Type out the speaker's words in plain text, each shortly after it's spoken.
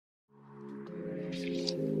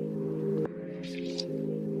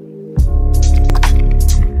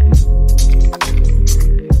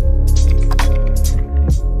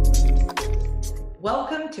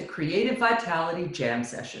Creative Vitality Jam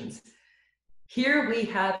Sessions. Here we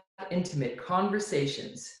have intimate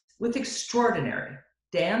conversations with extraordinary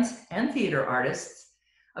dance and theater artists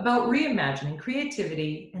about reimagining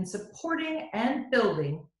creativity and supporting and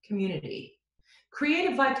building community.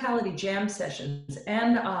 Creative Vitality Jam Sessions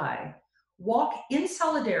and I walk in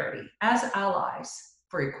solidarity as allies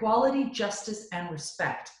for equality, justice, and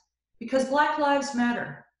respect, because Black lives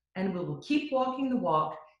matter, and we will keep walking the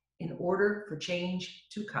walk in order for change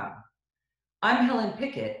to come. I'm Helen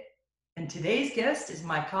Pickett, and today's guest is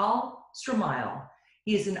Michael Stromile.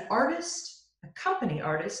 He is an artist, a company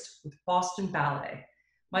artist with Boston Ballet.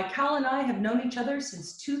 Michael and I have known each other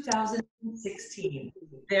since 2016.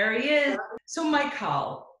 There he is. So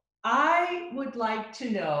Michael, I would like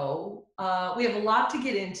to know, we have a lot to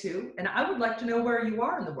get into, and I would like to know where you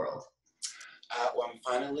are in the world. Well, I'm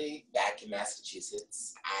finally back in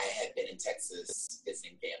Massachusetts. I had been in Texas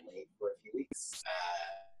visiting family for a few weeks.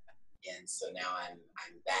 And so now I'm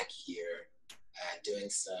back here doing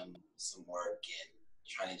some work and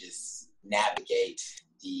trying to just navigate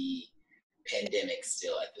the pandemic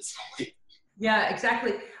still at this point. Yeah,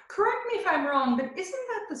 exactly. Correct me if I'm wrong, but isn't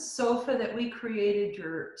that the sofa that we created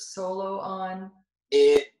your solo on?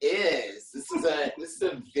 It is. This is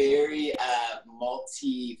a very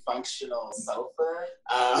multifunctional sofa.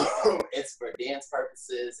 It's for dance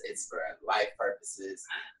purposes. It's for life purposes.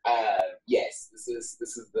 Yes, this is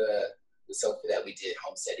the sofa that we did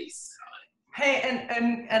home studies on. Hey,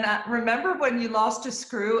 and I remember when you lost a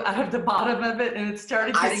screw out of the bottom of it and it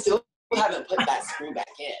started getting... I still haven't put that screw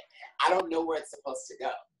back in. I don't know where it's supposed to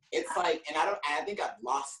go. It's like, and I think I've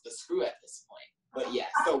lost the screw at this point. But yeah,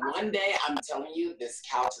 so one day I'm telling you, this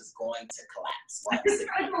couch is going to collapse. It's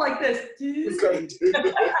going to go like this. It's going to do that.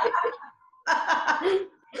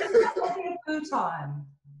 It's like a futon.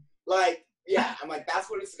 Like, yeah, I'm like, that's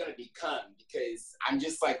what it's going to become, because I'm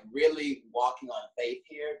just like really walking on faith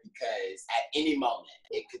here, because at any moment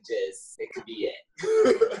it could be it.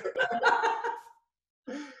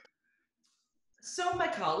 So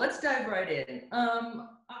Michael, let's dive right in.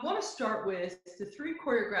 I want to start with the 3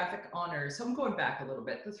 choreographic honors. So I'm going back a little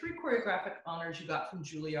bit. The 3 choreographic honors you got from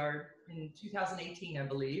Juilliard in 2018, I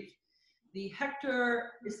believe. The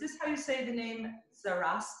Hector, is this how you say the name?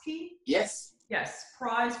 Zaraski? Yes. Yes,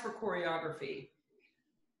 prize for choreography.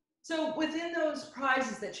 So within those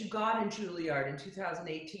prizes that you got in Juilliard in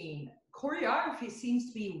 2018, choreography seems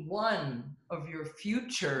to be one of your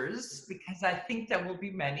futures, because I think there will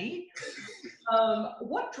be many.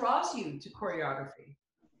 What draws you to choreography?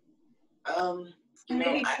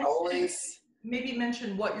 Maybe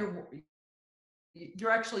mention what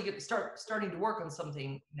you're actually starting to work on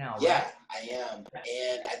something now. Yeah, right? I am,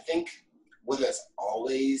 and I think what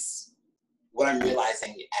I'm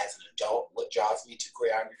realizing as an adult, what draws me to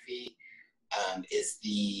choreography, is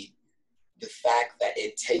the fact that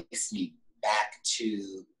it takes me back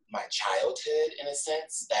to my childhood, in a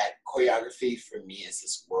sense, that choreography for me is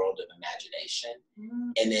this world of imagination.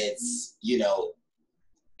 Mm-hmm. And it's,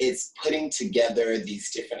 it's putting together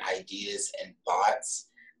these different ideas and thoughts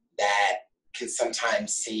that can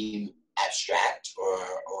sometimes seem abstract or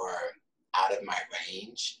out of my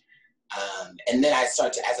range. And then as I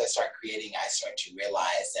start creating, I start to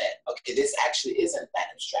realize that, okay, this actually isn't that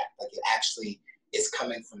abstract. Like, it actually is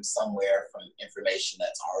coming from somewhere, from information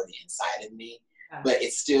that's already inside of me. But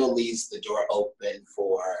it still leaves the door open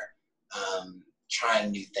for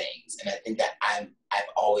trying new things. And I think that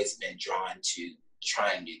I've always been drawn to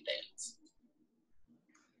trying new things.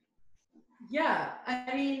 Yeah,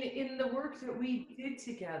 I mean, in the work that we did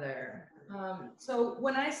together, so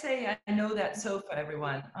when I say I know that sofa,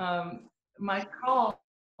 everyone, my call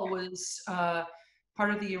was part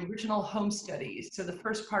of the original home studies, so the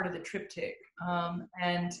first part of the triptych,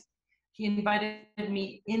 and he invited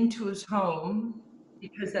me into his home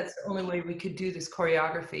because that's the only way we could do this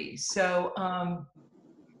choreography. So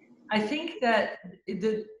I think that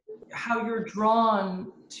how you're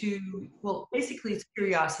drawn to, well, basically it's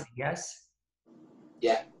curiosity, yes?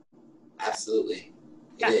 Yeah, absolutely.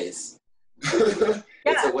 Yeah. It is. Yeah.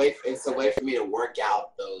 It's a way for me to work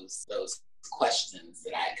out those questions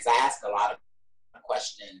because I ask a lot of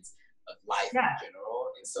questions of life in general,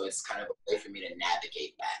 and so it's kind of a way for me to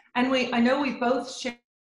navigate that. And I know we both share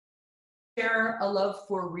a love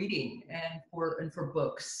for reading and for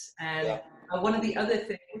books. And one of the other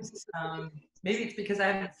things, maybe it's because I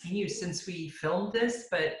haven't seen you since we filmed this,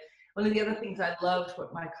 but one of the other things I loved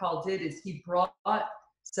what Michael did is he brought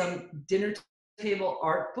some dinner table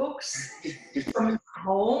art books from his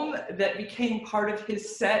home that became part of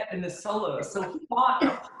his set in the solo. So he bought a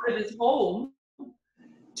part of his home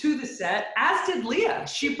to the set, as did Leah.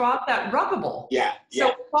 She brought that ruggable. Yeah,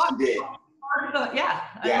 so she did.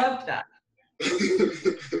 I loved that.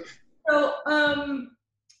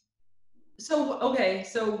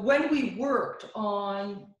 So when we worked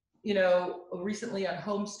on, recently on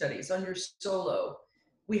home studies under solo,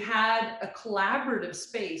 we had a collaborative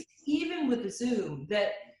space, even with the Zoom,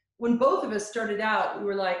 that when both of us started out, we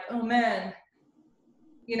were like, oh man,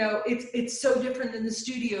 it's so different than the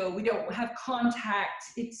studio. We don't have contact.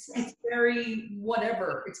 It's very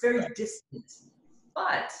whatever. It's very distant.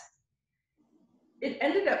 But it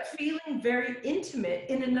ended up feeling very intimate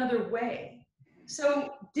in another way.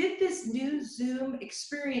 So did this new Zoom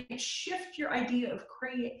experience shift your idea of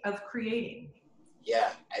creating?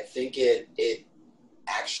 Yeah, I think it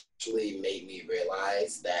actually made me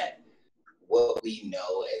realize that what we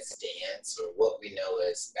know as dance or what we know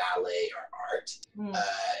as ballet or art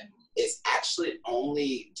is actually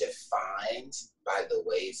only defined by the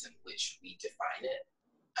ways in which we define it.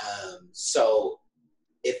 So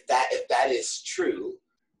if that is true,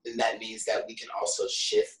 then that means that we can also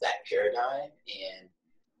shift that paradigm. And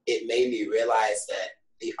it made me realize that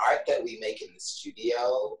the art that we make in the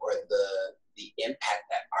studio, or the impact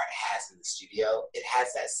that art has in the studio, it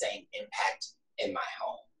has that same impact in my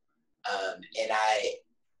home. And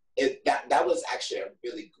that was actually a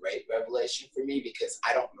really great revelation for me, because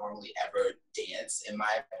I don't normally ever dance in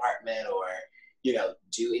my apartment or,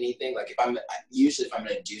 do anything. Like if I'm going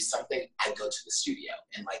to do something, I go to the studio,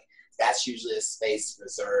 and like, that's usually a space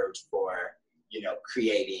reserved for,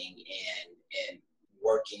 creating and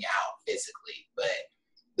working out physically. But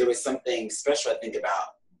there was something special, I think,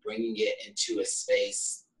 about bringing it into a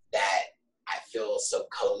space that I feel so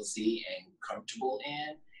cozy and comfortable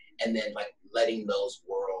in, and then like letting those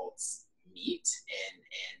worlds meet and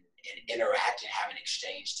interact and have an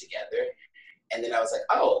exchange together. And then I was like,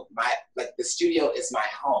 oh, the studio is my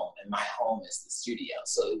home, and my home is the studio.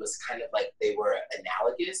 So it was kind of like they were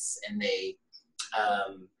analogous, and they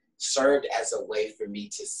served as a way for me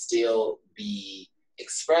to still be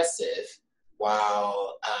expressive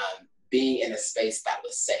while being in a space that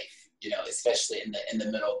was safe, especially in the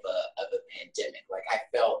middle of a pandemic. Like, I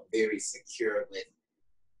felt very secure with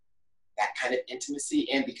that kind of intimacy.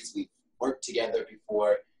 And because we worked together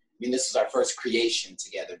before, this was our first creation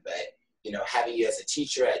together, but having you as a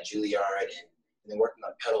teacher at Juilliard and then working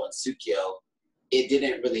on Pedal and Sukyo, it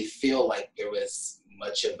didn't really feel like there was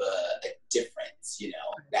much of a difference,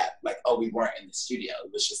 that like, oh, we weren't in the studio.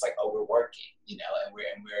 It was just like, oh, we're working, and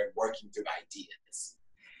we're working through ideas.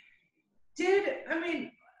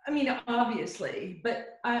 Obviously,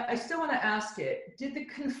 but I still want to ask it, did the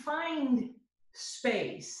confined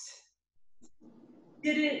space,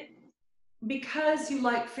 because you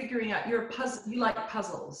like figuring out you like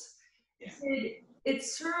puzzles, did it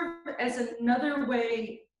serve as another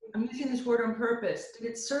way, I'm using this word on purpose, did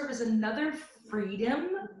it serve as another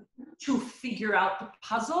freedom to figure out the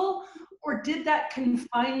puzzle? Or did that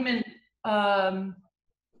confinement,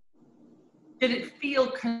 did it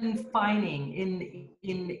feel confining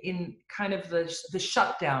in kind of the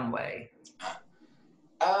shutdown way?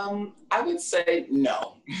 I would say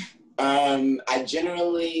no. I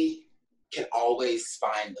generally can always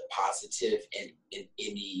find the positive in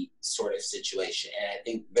any sort of situation. And I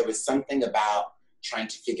think there was something about trying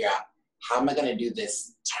to figure out, how am I going to do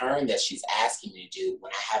this turn that she's asking me to do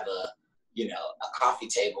when I have a coffee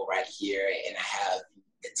table right here and I have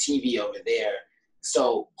the TV over there.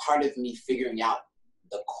 So part of me figuring out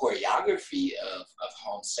the choreography of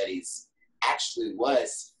home studies actually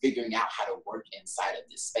was figuring out how to work inside of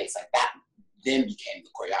this space. Like, that then became the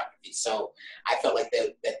choreography. So I felt like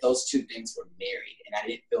that those two things were married, and I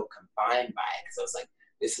didn't feel confined by it, because I was like,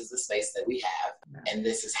 this is the space that we have, and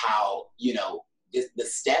this is how, the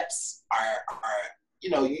steps are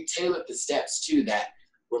you tailor the steps too, that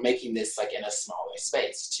we're making this like in a smaller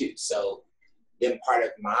space too. So then part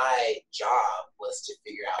of my job was to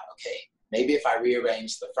figure out, okay, maybe if I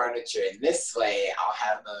rearrange the furniture in this way, I'll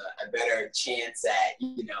have a better chance at,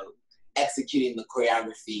 executing the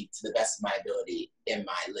choreography to the best of my ability in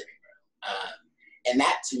my living room. And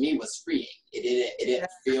that to me was freeing. It didn't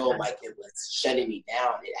feel like it was shutting me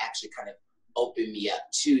down. It actually kind of opened me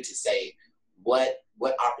up to say, what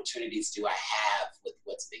opportunities do I have with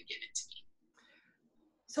what's been given to me?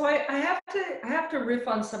 So I have to riff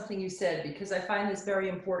on something you said, because I find this very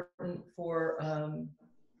important for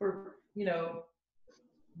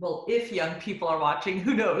well, if young people are watching,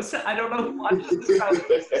 who knows? I don't know who watches this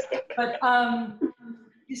show. But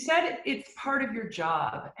you said it's part of your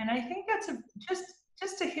job. And I think that's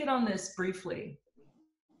just to hit on this briefly,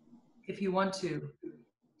 if you want to,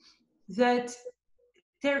 that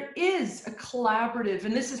there is a collaborative,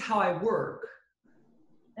 and this is how I work.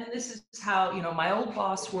 And this is how, you know, my old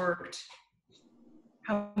boss worked,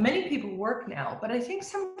 how many people work now, but I think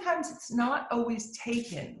sometimes it's not always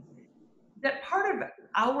taken. That part of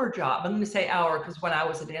our job, I'm going to say our because when I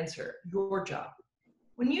was a dancer, your job.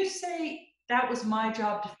 When you say that was my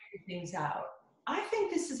job to figure things out, I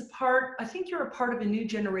think this is I think you're a part of a new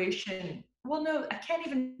generation. Well, no, I can't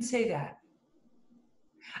even say that.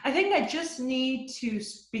 I think I just need to,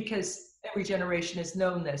 because every generation has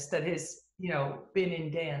known this, that has, you know, been in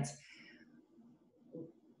dance.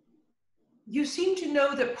 You seem to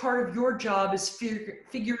know that part of your job is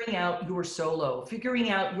figuring out your solo, figuring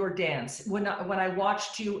out your dance. When I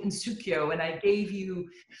watched you in Sukyo and I gave you,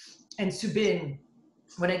 and Subin,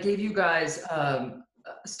 when I gave you guys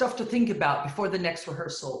stuff to think about before the next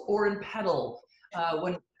rehearsal, or in pedal,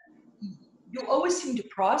 when you always seem to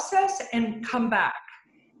process and come back.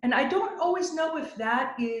 And I don't always know if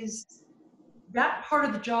that part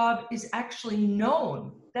of the job is actually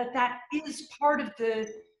known, that is part of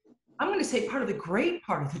the, I'm going to say part of the great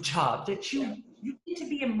part of the job, that you need to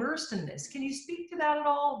be immersed in this. Can you speak to that at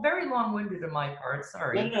all? Very long-winded on my part,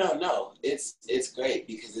 sorry. No. It's great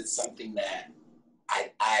because it's something that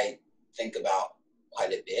I think about quite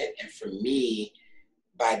a bit. And for me,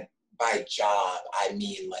 by job, I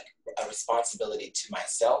mean like a responsibility to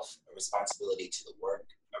myself, a responsibility to the work,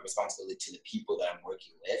 a responsibility to the people that I'm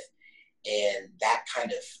working with. And that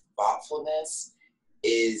kind of thoughtfulness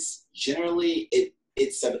is generally,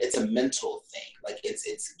 it's a mental thing. Like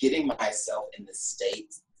it's getting myself in the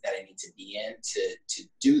state that I need to be in to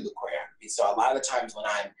do the choreography. So a lot of the times when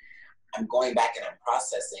I'm going back and I'm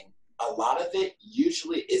processing, a lot of it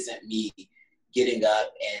usually isn't me getting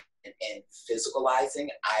up and physicalizing.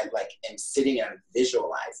 I like am sitting and I'm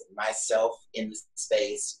visualizing myself in the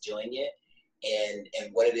space doing it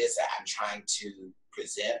and what it is that I'm trying to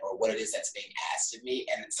present or what it is that's being asked of me.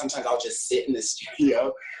 And sometimes I'll just sit in the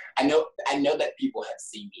studio. I know that people have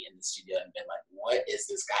seen me in the studio and been like, what is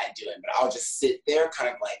this guy doing? But I'll just sit there kind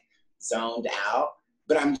of like zoned out.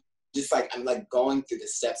 But I'm just like, I'm like going through the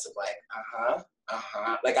steps of like,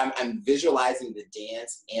 like I'm visualizing the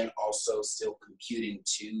dance and also still computing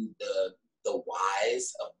to the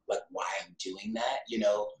whys of like why I'm doing that, you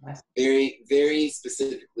know, very, very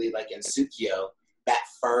specifically like in Sukyo, that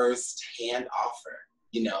first hand offer,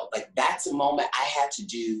 you know, like that's a moment I had to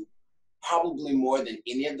do probably more than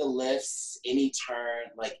any of the lifts, any turn.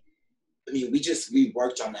 Like, I mean, we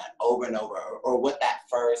worked on that over and over, or what that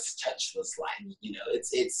first touch was like, you know,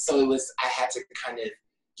 so it was, I had to kind of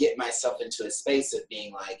get myself into a space of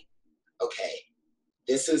being like, okay,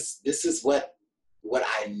 this is what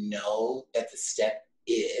I know that the step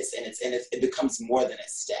is, and it becomes more than a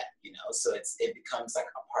step, you know, so it becomes like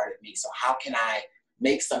a part of me. So how can I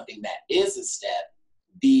make something that is a step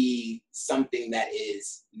be something that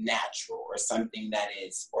is natural or something that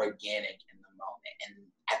is organic in the moment? And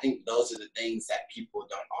I think those are the things that people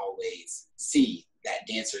don't always see that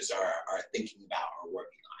dancers are thinking about or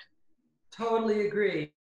working on. Totally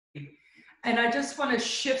agree. And I just want to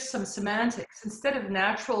shift some semantics. Instead of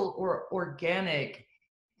natural or organic,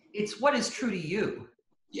 it's what is true to you.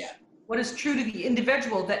 Yeah. What is true to the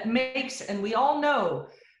individual that makes, and we all know,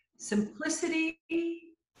 simplicity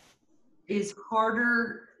is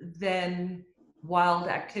harder than wild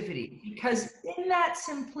activity. Because in that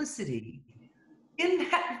simplicity, in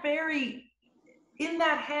that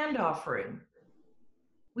hand offering,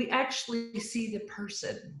 we actually see the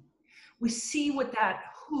person. We see what that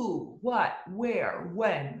who, what, where,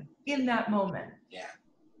 when, in that moment. Yeah.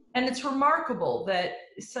 And it's remarkable that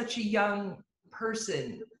such a young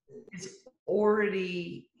person is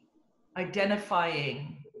already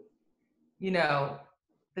identifying, you know,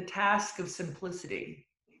 the task of simplicity.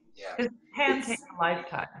 Yeah. It can take a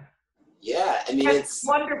lifetime. Yeah, I mean, it's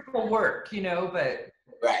wonderful work, you know, but.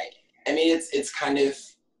 Right. I mean, it's kind of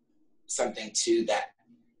something too that,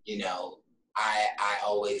 you know, I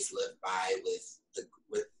always live by with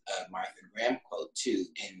Martha Graham quote too,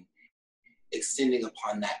 and extending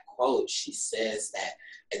upon that quote, she says that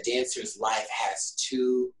a dancer's life has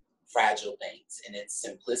two fragile things, and it's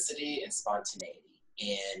simplicity and spontaneity.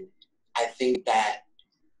 And I think that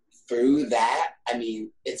through that, I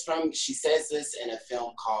mean, she says this in a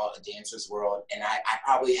film called A Dancer's World, and I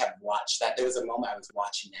probably have watched that. There was a moment I was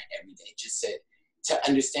watching that every day, just to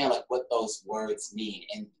understand like what those words mean,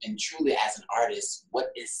 and truly as an artist,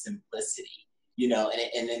 what is simplicity, you know,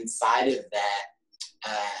 and inside of that,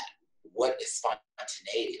 what is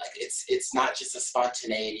spontaneity? Like it's not just a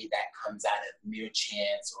spontaneity that comes out of mere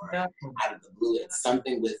chance or out of the blue. It's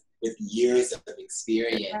something with years of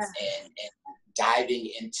experience and diving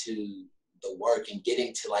into the work and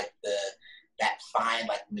getting to like that fine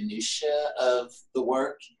like minutia of the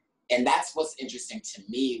work. And that's what's interesting to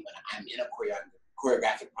me when I'm in a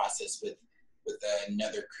choreographic process with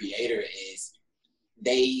another creator, is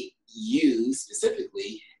they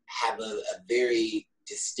specifically have a very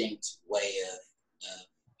distinct way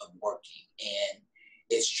of working, and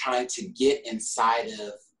it's trying to get inside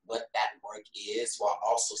of what that work is while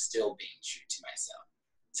also still being true to myself.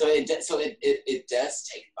 So it does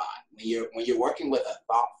take thought. When you're working with a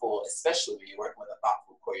thoughtful, especially when you're working with a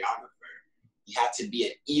thoughtful choreographer, you have to be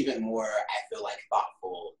an even more, I feel like,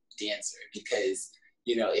 thoughtful dancer, because,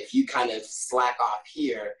 you know, if you kind of slack off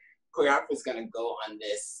here, choreographer is going to go on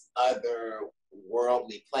this other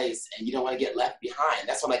worldly place, and you don't want to get left behind.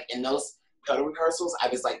 That's why, like, in those Felder rehearsals, I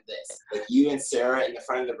was like this, like you and Sarah in the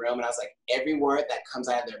front of the room, and I was like, every word that comes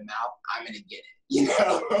out of their mouth, I'm going to get it, you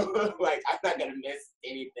know? Like, I'm not going to miss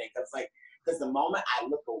anything. Because the moment I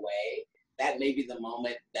look away, that may be the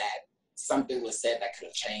moment that something was said that could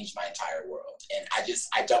have changed my entire world. And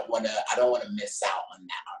I don't want to miss out on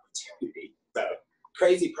that opportunity. So,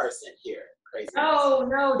 crazy person here. Crazy person.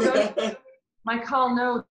 No, don't. My call,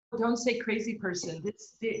 no, don't say crazy person.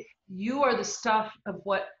 You are the stuff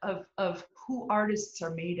of who artists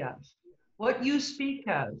are made of. What you speak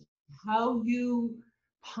of, how you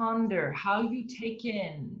ponder, how you take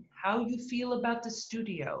in, how you feel about the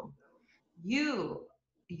studio.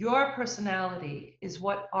 Your personality is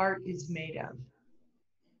what art is made of.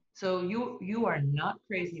 So you are not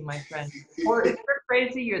crazy, my friend. Or if you're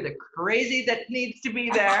crazy, you're the crazy that needs to be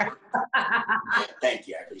there. Thank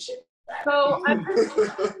you, I appreciate that. So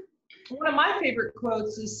one of my favorite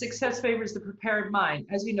quotes is "Success favors the prepared mind."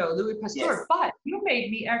 As you know, Louis Pasteur. Yes. But you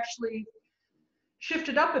made me actually shift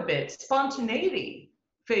it up a bit. Spontaneity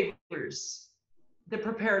favors the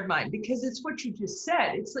prepared mind, because it's what you just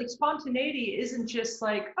said. It's like spontaneity isn't just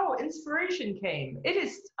like, oh, inspiration came. It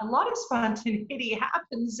is, a lot of spontaneity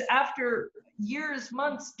happens after years,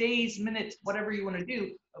 months, days, minutes, whatever you want to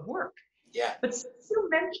do of work. Yeah. But since you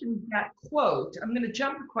mentioned that quote, I'm going to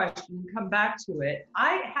jump a question and come back to it.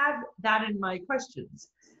 I have that in my questions.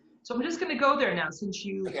 So I'm just going to go there now, since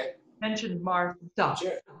you mentioned Martha.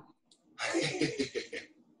 Sure.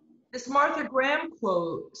 This Martha Graham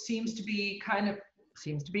quote seems to be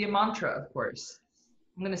a mantra, of course.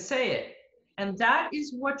 I'm going to say it. And that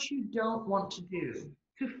is what you don't want to do,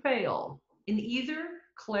 to fail in either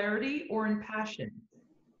clarity or in passion.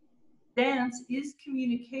 Dance is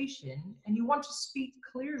communication, and you want to speak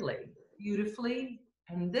clearly, beautifully,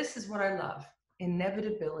 and this is what I love,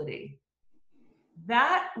 inevitability.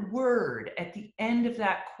 That word at the end of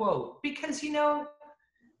that quote, because, you know,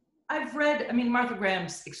 I've read, I mean, Martha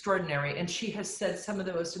Graham's extraordinary, and she has said some of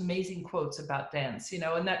the most amazing quotes about dance, you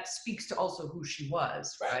know, and that speaks to also who she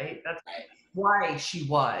was, right? That's why she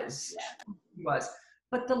was. She was.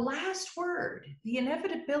 But the last word, the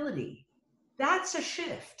inevitability, that's a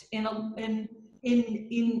shift in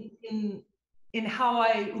how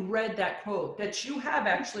I read that quote that you have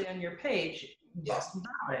actually on your page, Boston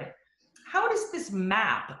Ballet. How does this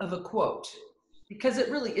map of a quote, because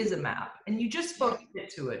it really is a map, and you just spoke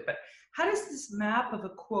to it, but how does this map of a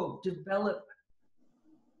quote develop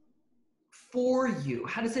for you?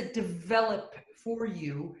 How does it develop for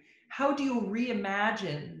you? How do you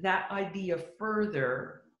reimagine that idea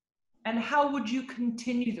further? And how would you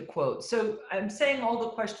continue the quote? So I'm saying all the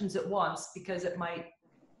questions at once because it might.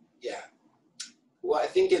 Yeah. Well, I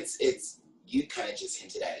think it's you kind of just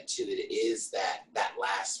hinted at it too. It is that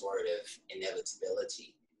last word of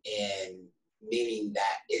inevitability, and meaning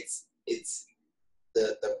that it's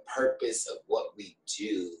the purpose of what we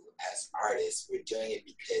do as artists. We're doing it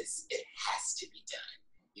because it has to be done.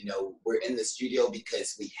 You know, we're in the studio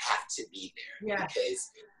because we have to be there. Yeah.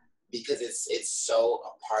 Because it's so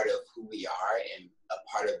a part of who we are, and a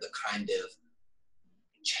part of the kind of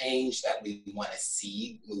change that we want to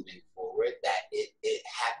see moving forward, that it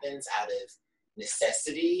happens out of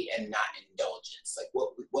necessity and not indulgence. Like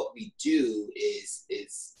what we do is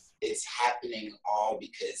happening all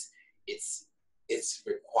because it's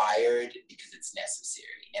required, because it's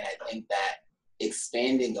necessary. And I think that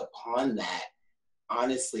expanding upon that,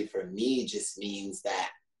 honestly, for me, just means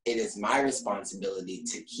that it is my responsibility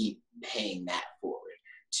to keep paying that forward,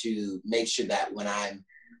 to make sure that when I'm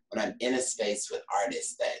in a space with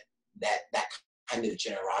artists, that kind of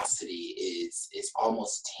generosity is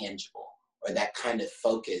almost tangible, or that kind of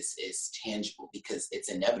focus is tangible, because it's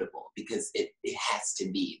inevitable, because it has to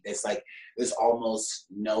be. There's almost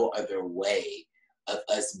no other way of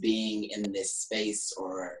us being in this space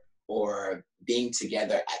or being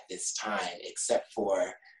together at this time, except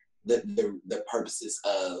for the purposes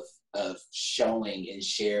of of showing and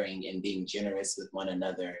sharing and being generous with one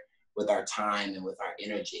another, with our time and with our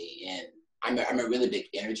energy. And I'm a really big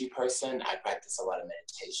energy person. I practice a lot of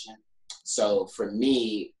meditation. So for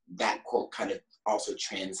me, that quote kind of also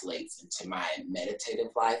translates into my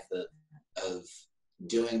meditative life of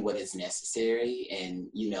doing what is necessary. And,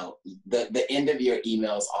 you know, the end of your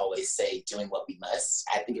emails always say doing what we must.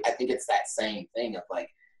 I think it's that same thing of like,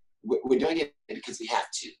 we're doing it because we have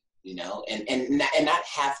to, you know, and not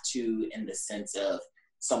have to in the sense of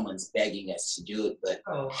someone's begging us to do it, but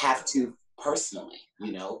have to personally,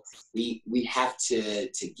 you know, we have to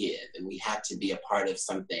give, and we have to be a part of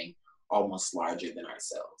something almost larger than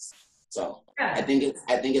ourselves. So yeah. I think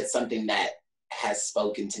it's something that has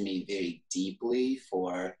spoken to me very deeply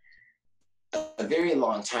for a very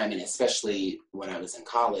long time, and especially when I was in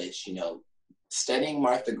college, you know, studying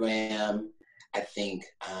Martha Graham. I think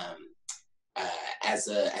as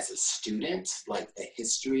a student, like the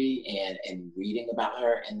history and reading about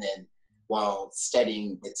her, and then while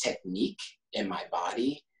studying the technique in my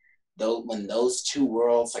body, though, when those two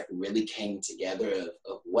worlds like really came together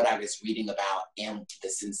of what I was reading about and the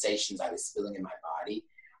sensations I was feeling in my body,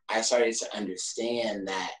 I started to understand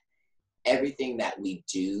that everything that we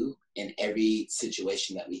do in every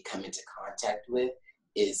situation that we come into contact with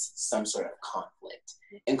is some sort of conflict.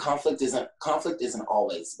 And conflict isn't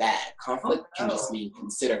always bad. Conflict can just mean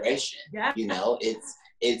consideration. Yeah. You know,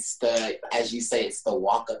 it's the, as you say, it's the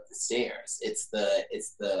walk up the stairs. It's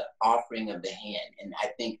the offering of the hand. And I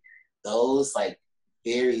think those like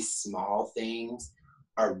very small things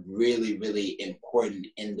are really, really important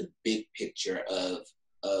in the big picture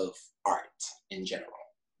of art in general.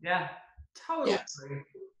 Yeah, totally.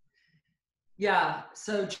 Yeah.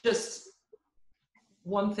 So just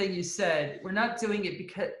one thing you said, we're not doing it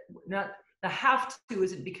because the have to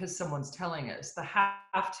isn't because someone's telling us. The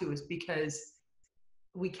have to is because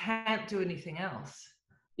we can't do anything else.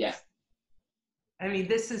 Yeah. I mean,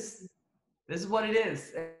 this is what it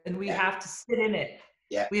is, and we have to sit in it.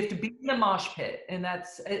 Yeah. We have to be in the mosh pit, and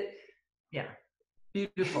that's it. Yeah.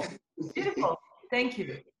 Beautiful. Beautiful. Thank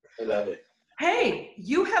you. I love it. Hey,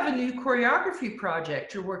 you have a new choreography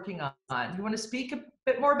project you're working on. You want to speak a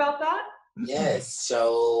bit more about that? Yes.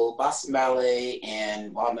 So Boston Ballet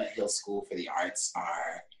and Walnut Hill School for the Arts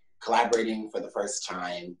are collaborating for the first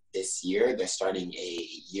time this year. They're starting a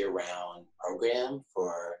year-round program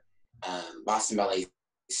for Boston Ballet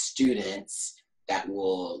students that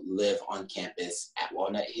will live on campus at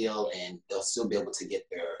Walnut Hill, and they'll still be able to get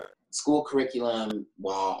their school curriculum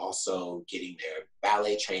while also getting their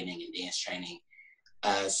ballet training and dance training.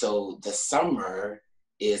 So the summer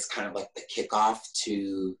is kind of like the kickoff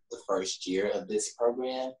to the first year of this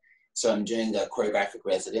program. So I'm doing a choreographic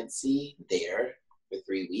residency there for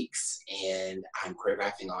 3 weeks, and I'm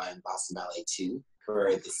choreographing on Boston Ballet 2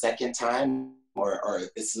 for the second time, or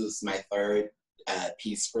this is my third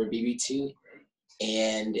piece for BB2.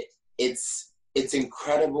 And it's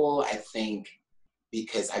incredible, I think,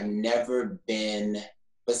 because I've never been,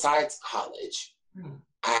 besides college,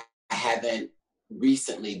 I haven't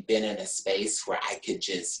recently been in a space where I could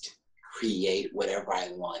just create whatever I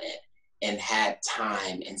wanted and had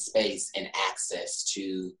time and space and access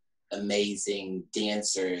to amazing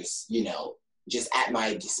dancers, you know, just at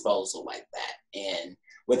my disposal like that. And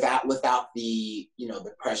without the, you know,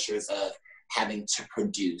 the pressures of having to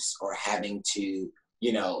produce or having to,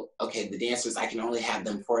 you know, okay, the dancers, I can only have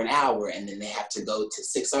them for an hour and then they have to go to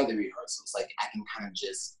 6 other rehearsals. Like I can kind of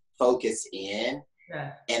just focus in.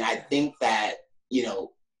 Yeah. And I think that, you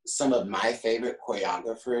know, some of my favorite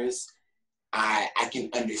choreographers, I can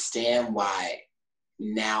understand why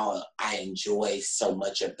now I enjoy so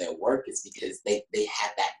much of their work is because they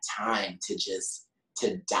have that time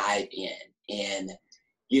to dive in. And,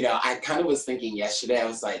 you know, I kind of was thinking yesterday, I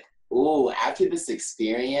was like, ooh, after this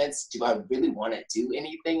experience, do I really want to do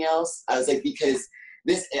anything else? I was like, because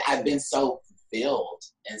I've been so fulfilled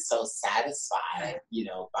and so satisfied, you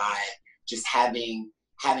know, by just having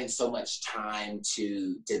so much time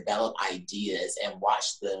to develop ideas and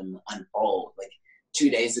watch them unfold. Like 2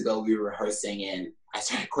 days ago, we were rehearsing and I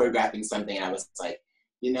started choreographing something and I was like,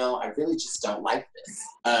 you know, I really just don't like this.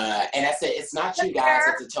 And I said, it's not you guys.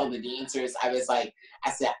 I told the dancers, I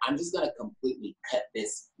said, I'm just gonna completely cut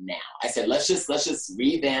this now. I said, let's just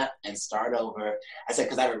revamp and start over. I said,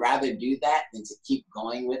 because I would rather do that than to keep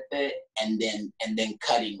going with it and then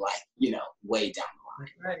cutting like, you know, way down the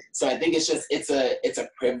line. Right. So I think it's a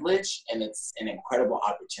privilege and it's an incredible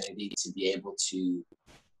opportunity to be able to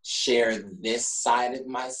share this side of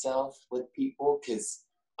myself with people, because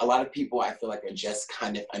a lot of people I feel like are just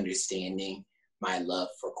kind of understanding my love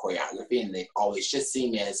for choreography, and they've always just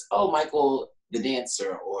seen me as, oh, Michael the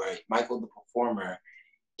dancer, or Michael the performer.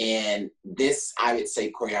 And this, I would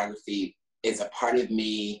say, choreography is a part of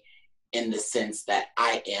me in the sense that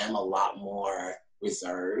I am a lot more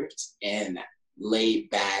reserved and laid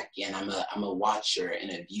back, and I'm a watcher and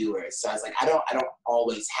a viewer. So I was like, I don't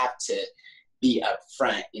always have to be up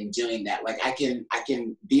front in doing that. Like I can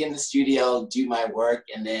be in the studio, do my work,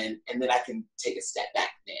 and then I can take a step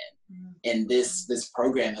back then. Mm-hmm. And this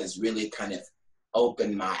program has really kind of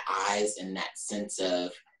opened my eyes in that sense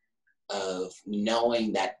of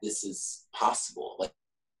knowing that this is possible. Like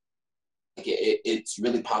it's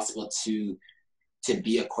really possible to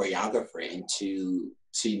be a choreographer and to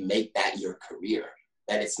make that your career.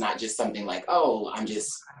 That it's not just something like, oh, I'm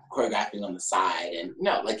just choreographing on the side. And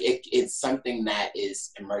no, like it's something that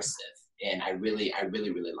is immersive. And I really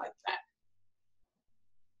like that.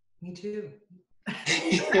 Me too.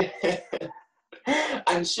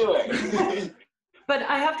 I'm sure. But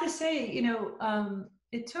I have to say,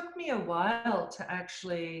 it took me a while to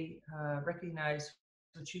actually recognize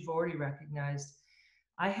what you've already recognized.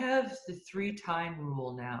 I have the 3-time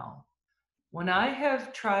rule now. When I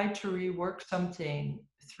have tried to rework something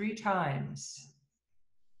 3 times,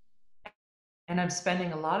 and I'm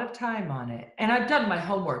spending a lot of time on it, and I've done my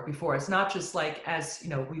homework before. It's not just like, as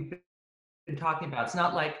we've been talking about, it's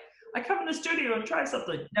not like I come in the studio and try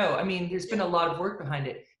something. No, I mean, there's been a lot of work behind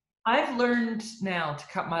it. I've learned now to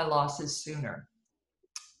cut my losses sooner,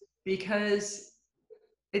 because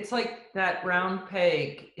it's like that round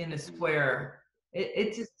peg in a square.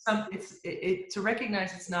 It's just to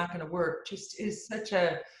recognize it's not going to work just is such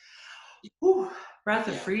a breath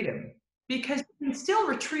of freedom, because you can still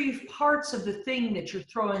retrieve parts of the thing that you're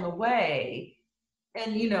throwing away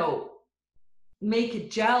and make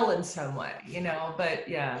it gel in some way, but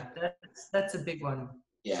yeah, that's a big one.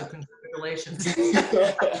 So congratulations.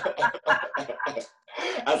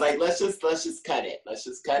 I was like, let's just cut it.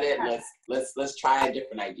 Let's try a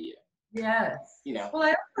different idea. Yes. Well,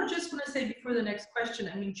 I also just want to say before the next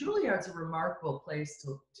question, I mean, Juilliard's a remarkable place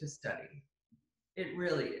to study. It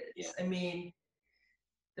really is. Yeah. I mean,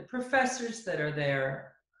 the professors that are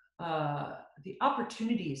there, the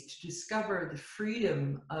opportunities to discover the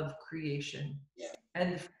freedom of creation,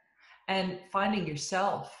 and finding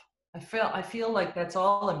yourself. I feel like that's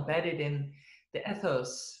all embedded in the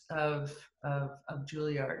ethos of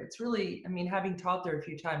Juilliard. It's really, I mean, having taught there a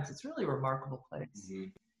few times, it's really a remarkable place. Mm-hmm.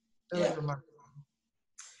 Really remarkable.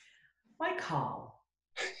 Michael,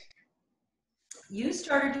 you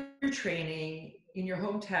started your training in your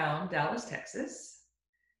hometown, Dallas, Texas.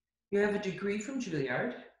 You have a degree from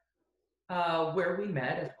Juilliard, where we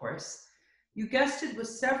met, of course. You guested with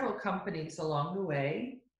several companies along the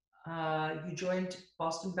way. You joined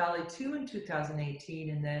Boston Ballet 2 in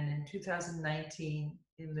 2018, and then in 2019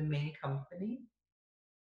 in the main company.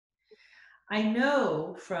 I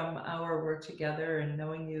know from our work together and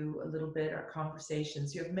knowing you a little bit, our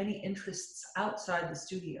conversations, you have many interests outside the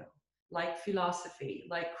studio, like philosophy,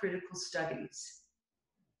 like critical studies.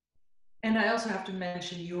 And I also have to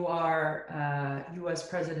mention you are a U.S.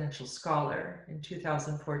 Presidential Scholar in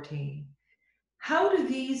 2014. How do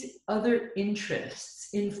these other interests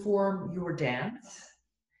inform your dance?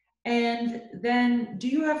 And then do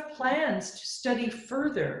you have plans to study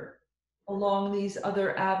further along these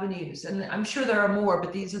other avenues? And I'm sure there are more,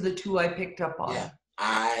 but these are the 2 I picked up on. Yeah,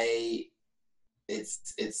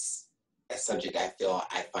 it's a subject I feel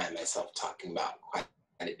I find myself talking about quite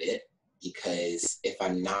a bit, because if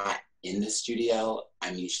I'm not in the studio,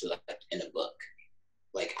 I'm usually like in a book.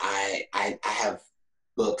 Like I have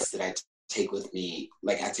books that I take with me.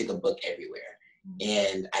 Like I take a book everywhere.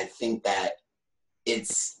 Mm-hmm. And I think that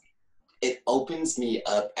it opens me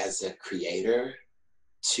up as a creator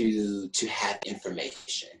to have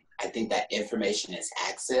information. I think that information is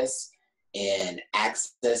access, and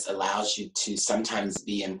access allows you to sometimes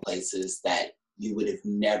be in places that you would have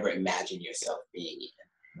never imagined yourself being in.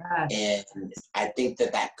 Yes. And I think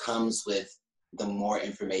that comes with the more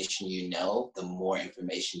information you know, the more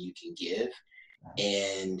information you can give.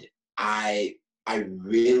 And I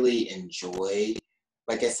really enjoy,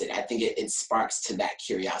 like I said, I think it sparks to that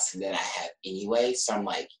curiosity that I have anyway. So I'm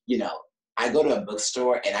like, I go to a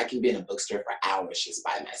bookstore and I can be in a bookstore for hours just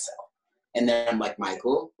by myself. And then I'm like,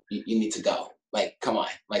 Michael, you need to go. Like, come on,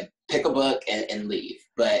 like pick a book and leave.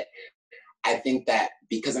 But I think that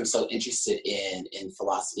because I'm so interested in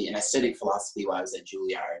philosophy, and I studied philosophy while I was at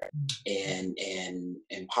Juilliard, and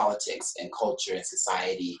in politics and culture and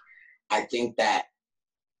society, I think that,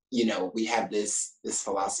 we have this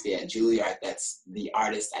philosophy at Juilliard that's the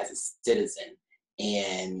artist as a citizen.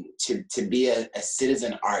 And to be a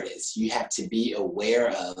citizen artist, you have to be aware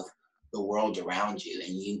of the world around you,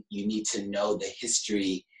 and you need to know the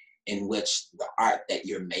history in which the art that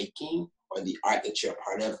you're making or the art that you're a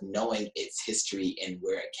part of, knowing its history and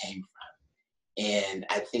where it came from. And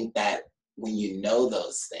I think that when you know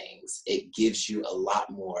those things, it gives you a lot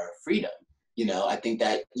more freedom. You know, I think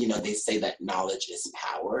that, you know, they say that knowledge is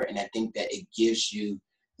power, and I think that it gives you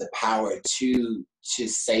the power to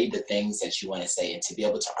say the things that you want to say and to be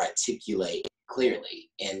able to articulate clearly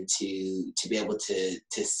and to be able to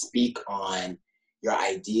speak on your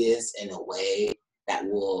ideas in a way that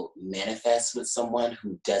will manifest with someone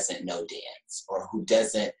who doesn't know dance or who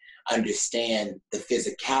doesn't understand the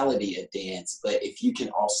physicality of dance. But if you can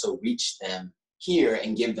also reach them here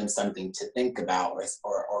and give them something to think about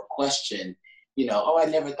or question, you know, oh, I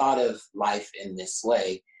never thought of life in this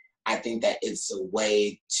way. I think that it's a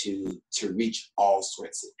way to reach all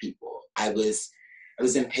sorts of people. I was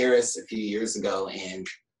in Paris a few years ago, and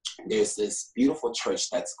there's this beautiful church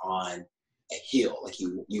that's on a hill. Like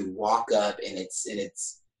you walk up, and it's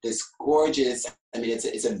this gorgeous. I mean,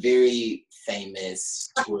 it's a very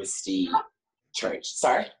famous touristy church.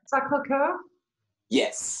 Sorry. Sacré-Cœur?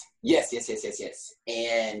 Yes.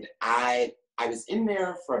 And I was in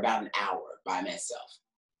there for about an hour by myself.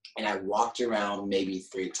 And I walked around maybe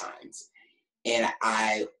 3 times. And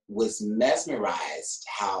I was mesmerized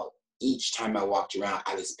how each time I walked around,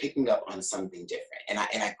 I was picking up on something different. And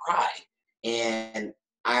I cried. And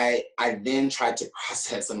I then tried to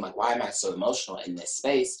process, I'm like, why am I so emotional in this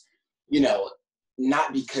space? You know,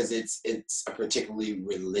 not because it's a particularly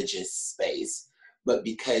religious space, but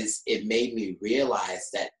because it made me realize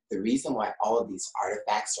that the reason why all of these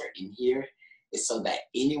artifacts are in here is so that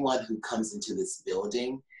anyone who comes into this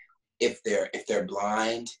building, if they're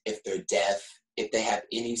blind, if they're deaf, if they have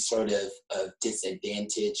any sort of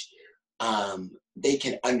disadvantage, they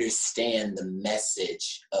can understand the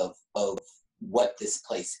message of what this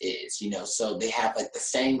place is, you know. So they have like the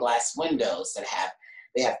stained glass windows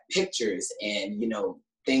they have pictures, and, you know,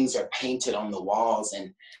 things are painted on the walls.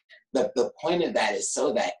 And the point of that is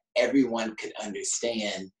so that everyone could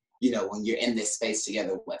understand, you know, when you're in this space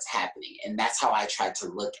together, what's happening. And that's how I try to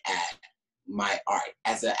look at my art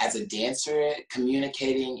as a dancer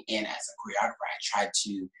communicating, and as a choreographer. I try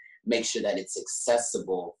to make sure that it's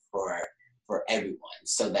accessible for everyone,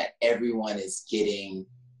 so that everyone is getting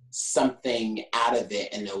something out of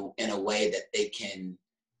it in a way that they can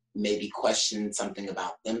maybe question something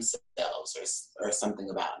about themselves or something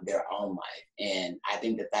about their own life. And I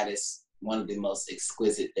think that is one of the most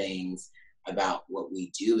exquisite things about what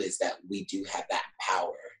we do, is that we do have that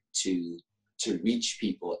power to reach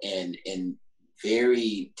people in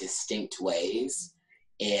very distinct ways.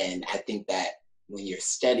 And I think that when you're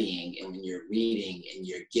studying and when you're reading and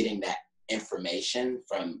you're getting that information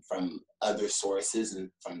from other sources and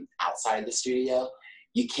from outside the studio,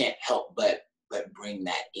 you can't help but bring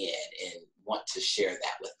that in and want to share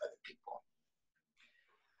that with other people.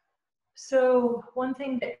 So one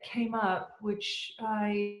thing that came up, which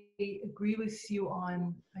I agree with you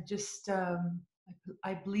on,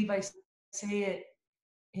 I believe I say it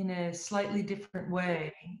in a slightly different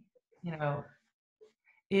way, you know,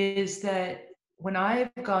 is that when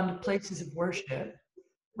I've gone to places of worship,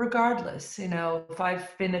 regardless, you know, if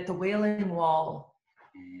I've been at the Wailing Wall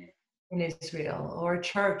in Israel, or a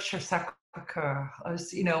church, or Sacré-Cœur, or,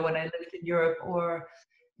 you know, when I lived in Europe, or,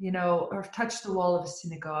 you know, or I've touched the wall of a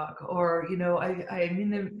synagogue, or, you know, I'm in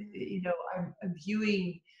the, you know, I'm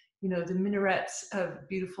viewing, you know, the minarets of a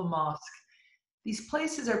beautiful mosque. These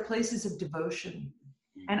places are places of devotion.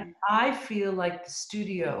 And I feel like the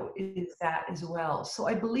studio is that as well. So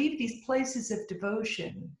I believe these places of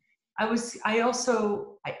devotion, I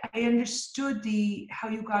understood how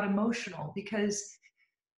you got emotional, because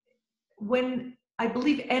when I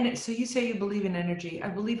believe, so you say you believe in energy. I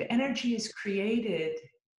believe energy is created,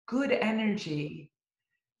 good energy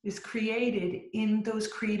is created in those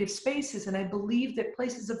creative spaces. And I believe that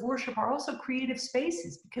places of worship are also creative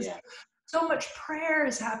spaces, because so much prayer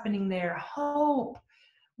is happening there, hope,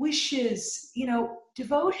 wishes, you know,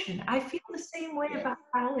 devotion. I feel the same way about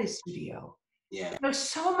ballet studio. Yeah. You know,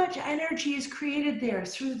 so much energy is created there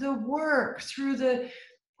through the work,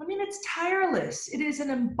 it's tireless. It is an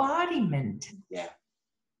embodiment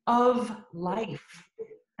of life.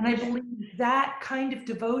 And I believe that kind of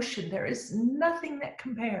devotion, there is nothing that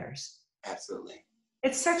compares. Absolutely.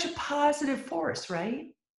 It's such a positive force, right?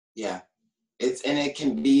 Yeah. It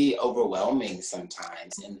can be overwhelming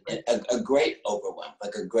sometimes, and a great overwhelm,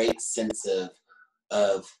 like a great sense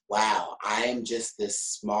of wow, I am just this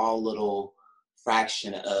small little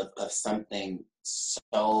fraction of something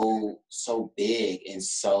so big and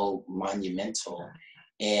so monumental.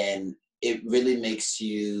 And it really makes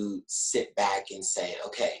you sit back and say,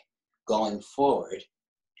 okay, going forward,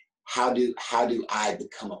 how do I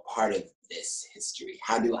become a part of this history?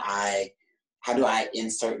 How do I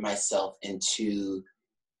insert myself into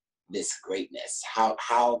this greatness?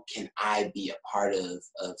 How can I be a part of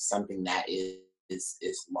something that is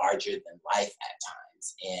larger than life at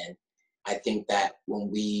times? And I think that when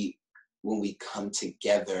we come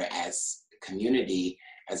together as a community,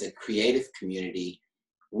 as a creative community,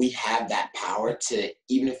 we have that power to,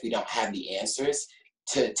 even if we don't have the answers,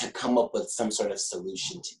 to come up with some sort of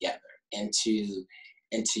solution together, and to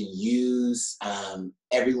use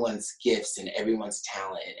everyone's gifts and everyone's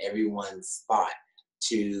talent and everyone's thought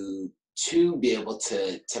to be able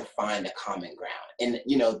to find a common ground. And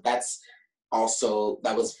that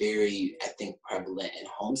was very, I think, prevalent in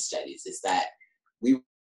home studies, is that we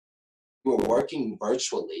were working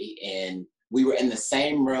virtually and we were in the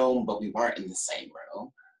same room, but we weren't in the same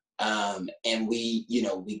room. And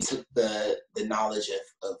we took the knowledge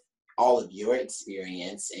of all of your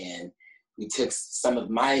experience, and we took some of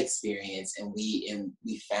my experience, and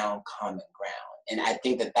we found common ground. And I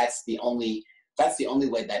think that that's the only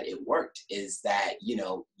way that it worked, is that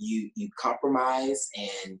you compromise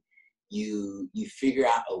and you figure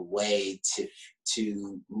out a way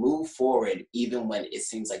to move forward even when it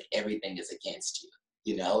seems like everything is against you.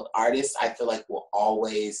 Artists, I feel like, will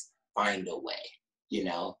always find a way.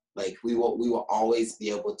 Like we will always be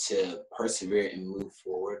able to persevere and move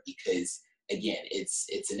forward, because again, it's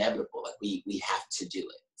inevitable. Like we have to do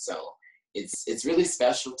it. So it's really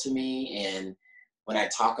special to me. And when I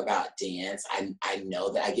talk about dance, I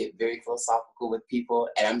know that I get very philosophical with people,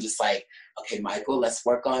 and I'm just like, okay, Michael, let's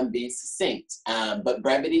work on being succinct. But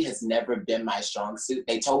brevity has never been my strong suit.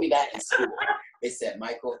 They told me that in school. They said,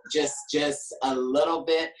 Michael, just a little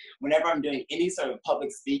bit. Whenever I'm doing any sort of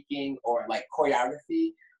public speaking or like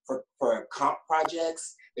choreography for comp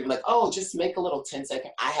projects, they were like, oh, just make a little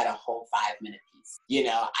 10-second. I had a whole 5-minute piece.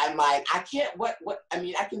 I'm like, I can't, I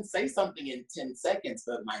mean, I can say something in 10 seconds,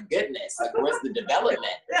 but my goodness, like, where's the development?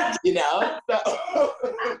 So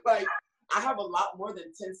like, I have a lot more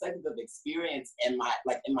than 10 seconds of experience in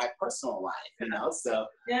my personal life, so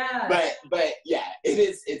yeah. But yeah,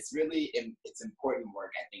 it's really important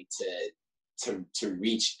work, I think, to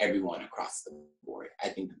reach everyone across the board. I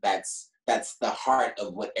think that's the heart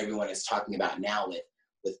of what everyone is talking about now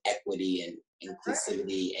with equity and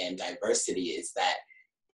inclusivity and diversity, is that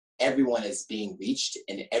everyone is being reached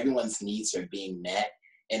and everyone's needs are being met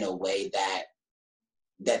in a way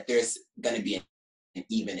that there's going to be an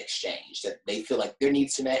even exchange, that they feel like their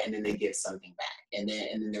needs are met and then they give something back. And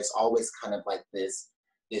then there's always kind of like this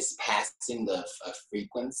passing of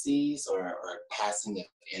frequencies or passing of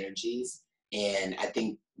energies. And I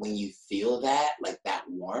think when you feel that, like that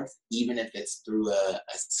warmth, even if it's through a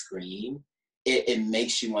screen, it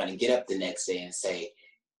makes you want to get up the next day and say,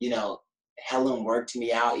 Helen worked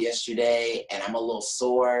me out yesterday and I'm a little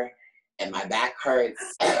sore and my back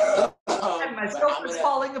hurts. And my sofa's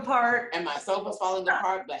falling apart.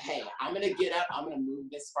 But hey, I'm gonna get up, I'm gonna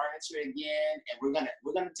move this furniture again, and we're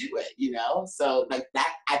gonna do it, So like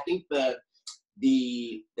that, I think the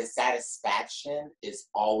satisfaction is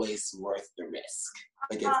always worth the risk.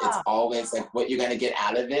 Like it's always like what you're gonna get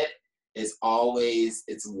out of it is always,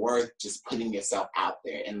 it's worth just putting yourself out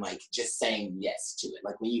there and like just saying yes to it.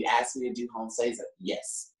 Like when you asked me to do home stays, like,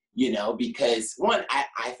 yes, because one,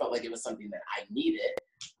 I felt like it was something that I needed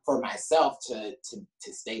for myself to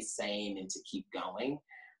stay sane and to keep going.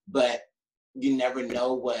 But you never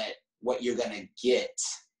know what you're gonna get,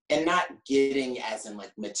 and not getting as in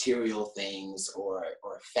like material things or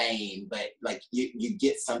fame, but like you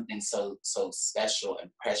get something so special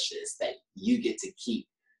and precious that you get to keep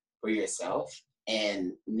for yourself,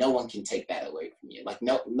 and no one can take that away from you. Like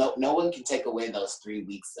no one can take away those 3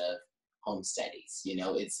 weeks of home studies.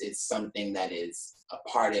 It's something that is a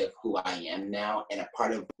part of who I am now, and a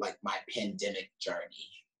part of like my pandemic journey,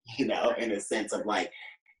 in a sense of like,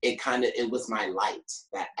 it was my light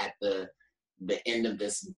that at the end of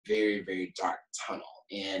this very, very dark tunnel.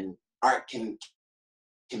 And art can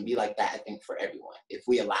be like that, I think, for everyone, if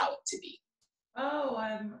we allow it to be. Oh,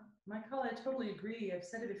 Michael, I totally agree. I've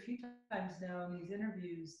said it a few times now in these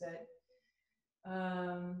interviews that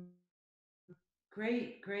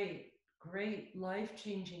great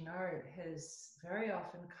life-changing art has very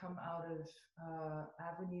often come out of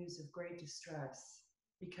avenues of great distress,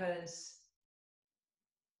 because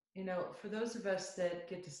for those of us that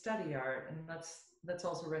get to study art, and let's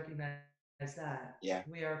also recognize that, yeah,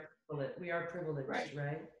 we are privileged,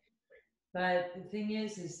 right? But the thing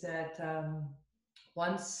is that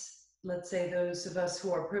once, let's say, those of us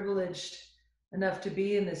who are privileged enough to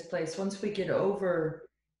be in this place. Once we get over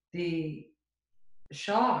the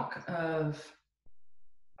shock of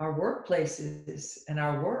our workplaces and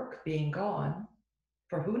our work being gone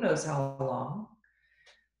for who knows how long,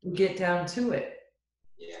 we get down to it.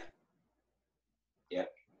 Yeah.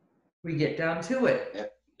 Yep. We get down to it.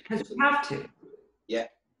 Yep. Because we have to.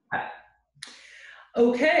 Yep.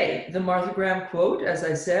 Okay, the Martha Graham quote, as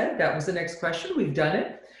I said, that was the next question. We've done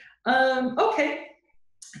it. Okay.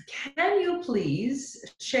 Can you please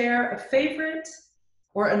share a favorite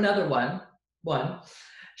or another one,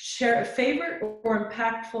 share a favorite or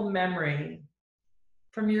impactful memory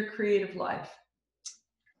from your creative life?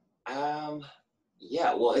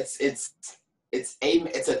 Yeah, well, it's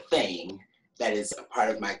a thing that is a part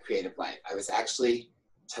of my creative life. I was actually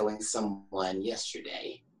telling someone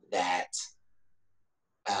yesterday that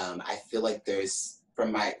I feel like there's for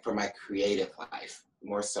my creative life,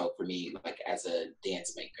 more so for me, like as a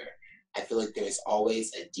dance maker, I feel like there's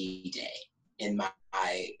always a D-Day in my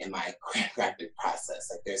choreographic process.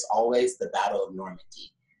 Like there's always the Battle of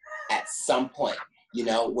Normandy at some point, you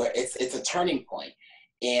know, where it's a turning point,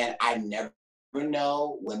 and I never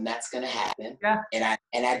know when that's gonna happen. Yeah.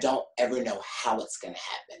 And I don't ever know how it's gonna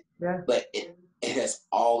happen. Yeah. But it has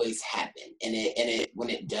always happened, and it when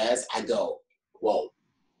it does, I go, whoa.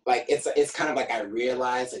 Like it's kind of like I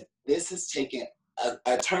realize like this is taking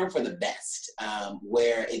a turn for the best,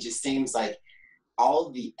 where it just seems like all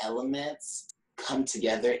the elements come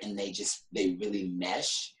together and they really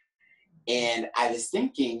mesh. And I was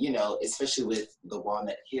thinking, you know, especially with the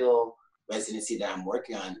Walnut Hill residency that I'm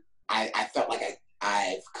working on, I felt like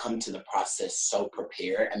I've come to the process so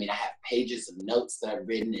prepared. I mean, I have pages of notes that I've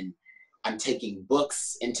written, and I'm taking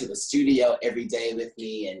books into the studio every day with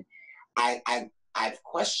me. And I've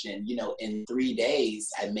questioned, you know, in 3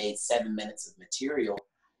 days, I made 7 minutes of material.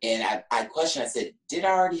 And I questioned, I said, did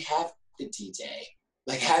I already have the D-Day?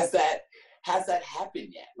 Like, has that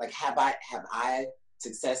happened yet? Like, have I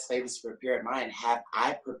success favors prepared mind? Have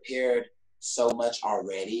I prepared so much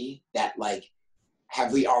already that, like,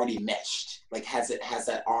 have we already meshed? Like, has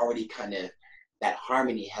that already kind of, that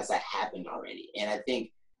harmony, has that happened already? And I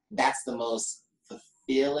think that's the most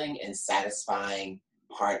fulfilling and satisfying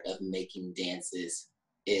part of making dances,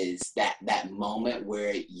 is that moment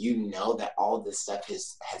where you know that all this stuff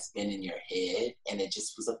has been in your head, and it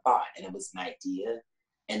just was a thought and it was an idea,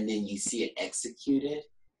 and then you see it executed.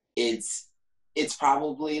 It's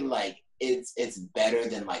probably like it's better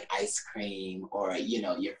than like ice cream or, you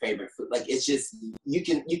know, your favorite food. Like, it's just, you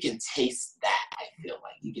can taste that. I feel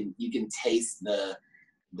like you can taste the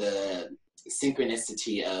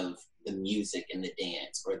synchronicity of the music and the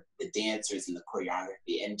dance, or the dancers and the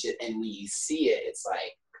choreography, and when you see it, it's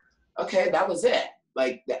like, okay, that was it.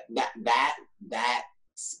 Like that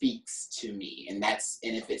speaks to me, and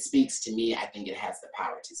if it speaks to me, I think it has the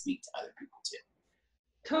power to speak to other people too.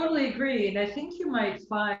 Totally agree. And I think you might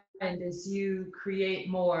find, as you create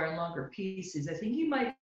more and longer pieces, I think you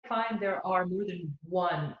might find there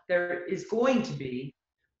is going to be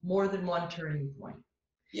more than one turning point.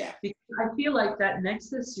 Yeah. Because I feel like that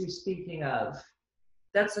nexus you're speaking of,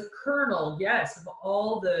 that's a kernel, yes, of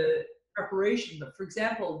all the preparation. But for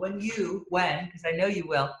example, because I know you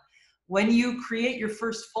will, when you create your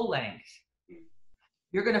first full length,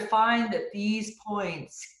 you're going to find that these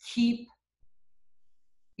points keep,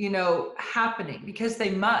 you know, happening, because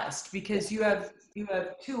they must, because you have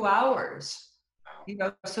 2 hours, you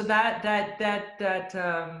know, so that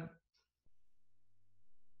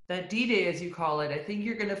D-Day, as you call it, I think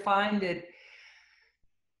you're going to find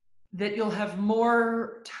that you'll have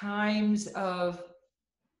more times of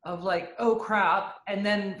like, oh crap, and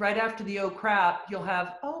then right after the oh crap, you'll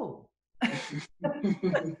have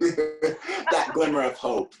that glimmer of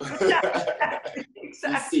hope.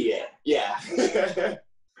 Exactly. You see it, yeah.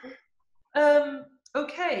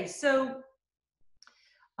 Okay, so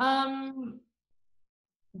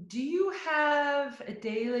do you have a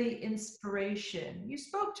daily inspiration? You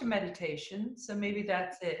spoke to meditation, so maybe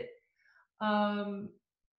that's it. Do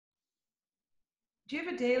you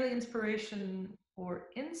have a daily inspiration or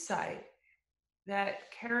insight that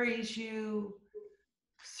carries you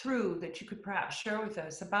through, that you could perhaps share with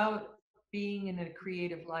us about being in a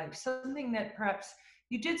creative life? Something that perhaps,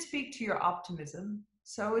 you did speak to your optimism.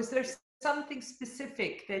 So is there something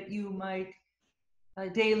specific that you might, a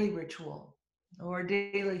daily ritual or a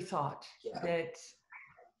daily thought that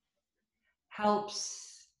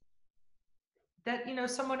helps, that, you know,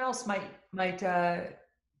 someone else might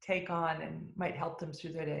take on and might help them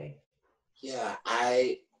through their day? Yeah,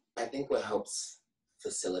 I think what helps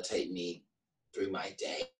facilitate me through my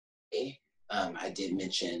day, I did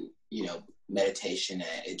mention, you know, meditation.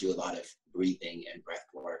 I do a lot of breathing and breath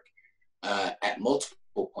work at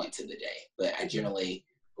multiple points of the day. But I generally,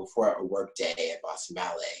 before a work day at Boston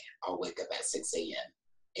Ballet, I'll wake up at 6 a.m.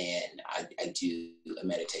 and I do a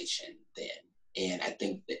meditation then. And I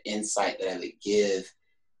think the insight that I would give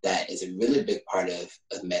that is a really big part of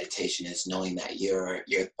meditation is knowing that your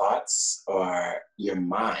thoughts or your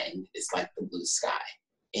mind is like the blue sky,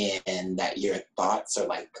 and that your thoughts are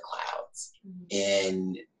like the clouds,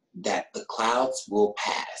 and that the clouds will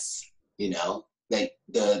pass, you know? Like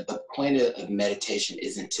the point of meditation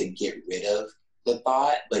isn't to get rid of the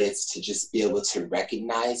thought, but it's to just be able to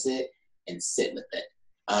recognize it and sit with it.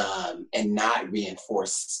 And not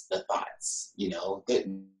reinforce the thoughts. You know,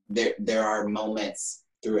 there are moments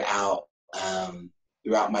throughout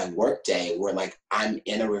my workday where like I'm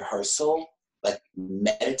in a rehearsal, like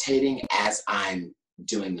meditating as I'm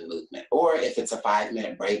doing the movement. Or if it's a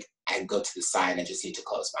 5-minute break, I go to the side and I just need to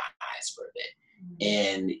close my eyes for a bit.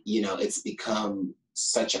 And you know, it's become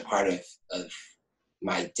such a part of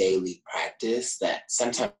my daily practice that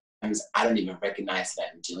sometimes I don't even recognize that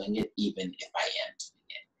I'm doing it, even if I am doing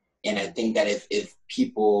it. And I think that if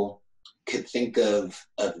people could think of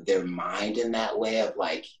their mind in that way of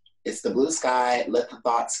like, it's the blue sky, let the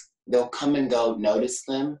thoughts, they'll come and go, notice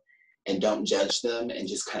them and don't judge them and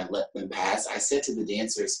just kind of let them pass. I said to the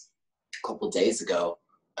dancers a couple of days ago,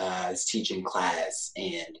 I was teaching class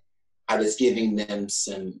and I was giving them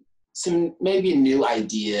some maybe new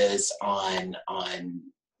ideas on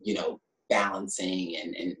you know, balancing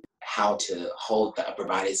and how to hold the upper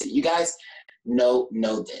body. So you guys know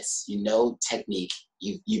this, you know technique,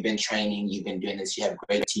 you've been training, you've been doing this, you have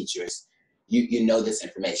great teachers, you know this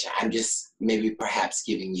information. I'm just maybe perhaps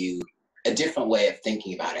giving you a different way of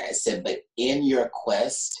thinking about it. I said, but in your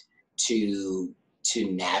quest to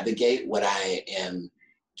navigate what I am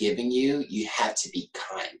giving you, you have to be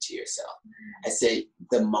kind to yourself. I said,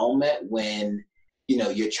 the moment when, you know,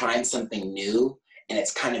 you're trying something new and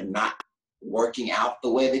it's kind of not working out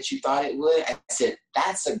the way that you thought it would, I said,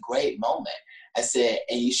 that's a great moment. I said,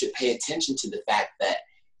 and you should pay attention to the fact that,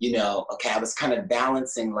 you know, okay, I was kind of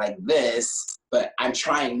balancing like this, but I'm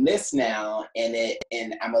trying this now,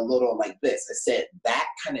 and I'm a little like this. I said, that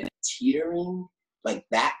kind of teetering, like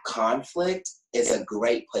that conflict is a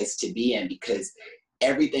great place to be in, because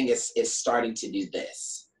everything is starting to do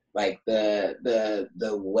this. Like the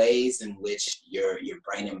ways in which your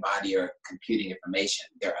brain and body are computing information,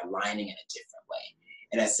 they're aligning in a different way.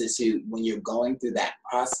 And I said, so when you're going through that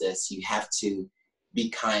process, you have to be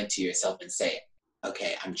kind to yourself and say,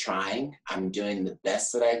 okay, I'm trying, I'm doing the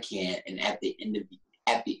best that I can. And at the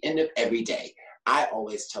end of every day, I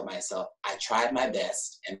always tell myself, I tried my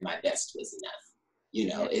best and my best was enough. You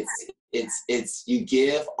know, it's you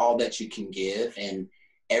give all that you can give, and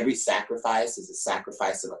every sacrifice is a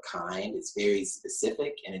sacrifice of a kind. It's very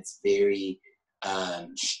specific and it's very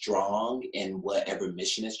strong in whatever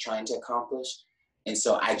mission is trying to accomplish. And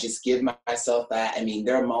so I just give myself that. I mean,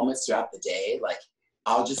 there are moments throughout the day, like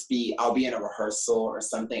I'll be in a rehearsal or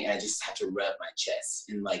something, and I just have to rub my chest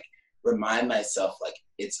and like remind myself, like,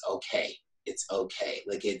 it's okay. It's okay.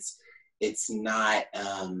 Like it's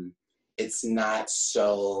not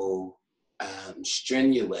so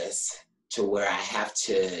strenuous to where I have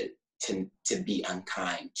to be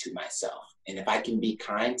unkind to myself. And if I can be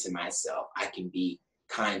kind to myself, I can be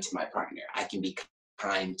kind to my partner. I can be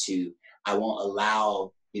kind to, I won't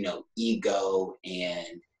allow, you know, ego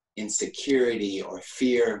and insecurity or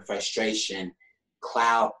fear and frustration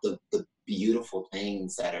cloud the beautiful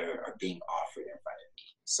things that are being offered in front of me.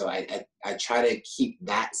 So I try to keep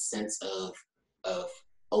that sense of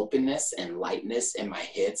openness and lightness in my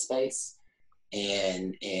headspace,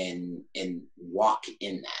 and walk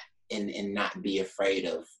in that, and not be afraid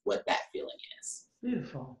of what that feeling is.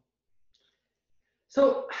 Beautiful.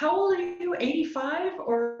 So how old are you, 85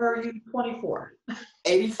 or are you 24?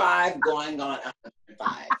 85 going on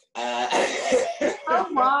 105.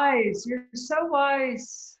 So wise. You're so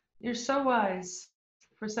wise. You're so wise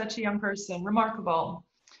for such a young person. Remarkable.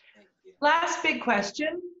 Thank you. Last big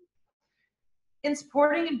question. In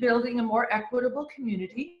supporting and building a more equitable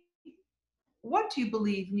community, what do you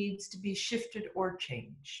believe needs to be shifted or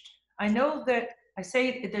changed? I know that I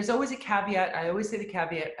say there's always a caveat. I always say the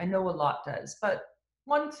caveat. I know a lot does, but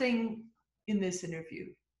one thing in this interview.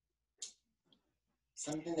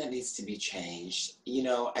 Something that needs to be changed. You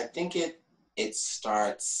know, I think it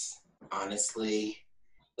starts, honestly,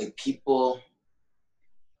 like people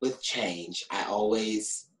with change. I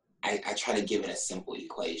try to give it a simple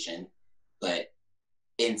equation, but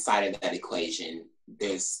inside of that equation,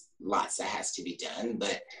 there's lots that has to be done.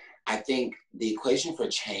 But I think the equation for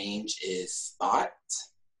change is thought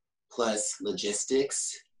plus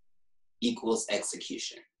logistics equals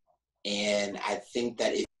execution. And I think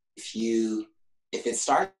that if it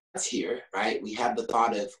starts here, right, we have the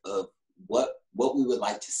thought of what we would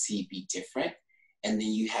like to see be different. And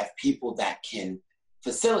then you have people that can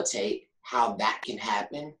facilitate how that can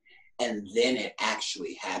happen. And then it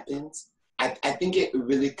actually happens. I think it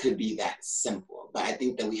really could be that simple, but I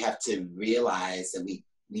think that we have to realize that we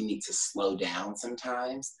need to slow down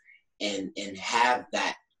sometimes and have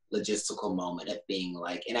that logistical moment of being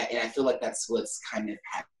like, and I feel like that's what's kind of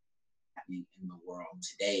happening in the world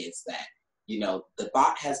today, is that, you know, the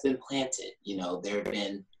thought has been planted. You know, there have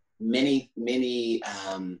been many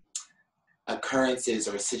occurrences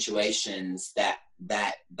or situations that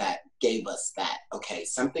gave us that, okay,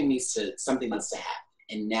 something needs to happen.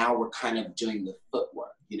 And now we're kind of doing the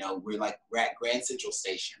footwork. You know, we're at Grand Central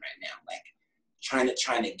Station right now, like trying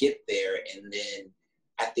to get there. And then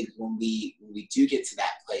I think when we do get to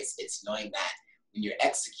that place, it's knowing that when you're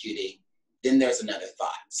executing, then there's another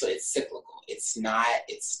thought. So it's cyclical. It's not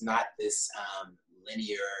this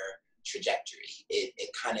linear trajectory.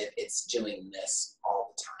 It's doing this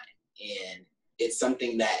all the time. And it's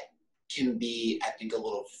something that can be, I think, a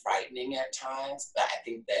little frightening at times, but I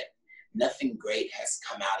think that nothing great has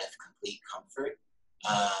come out of complete comfort.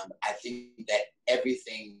 I think that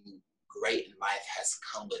everything great in life has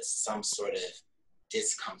come with some sort of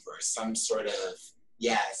discomfort, some sort of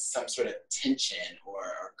tension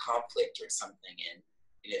or conflict or something. And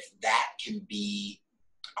if that can be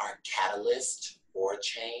our catalyst for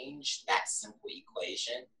change, that simple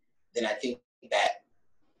equation, then I think that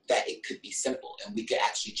it could be simple and we could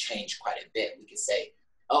actually change quite a bit. We could say,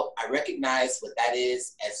 oh, I recognize what that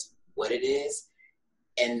is as what it is,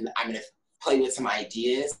 and I'm going to play with some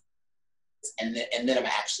ideas, and then I'm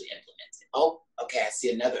actually implement it. Oh, okay, I see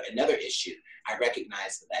another issue. I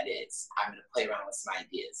recognize what that is. I'm going to play around with some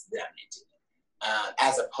ideas, then I'm going to do it.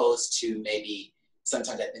 As opposed to maybe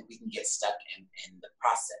sometimes I think we can get stuck in the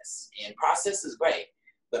process. And process is great,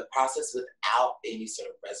 but process without any sort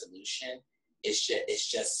of resolution it's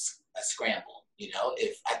just a scramble. You know,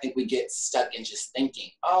 if I think we get stuck in just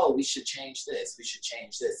thinking, oh, we should change this,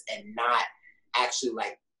 and not actually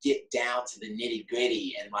like get down to the nitty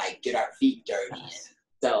gritty and like get our feet dirty.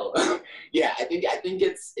 So yeah, I think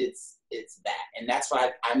it's that, and that's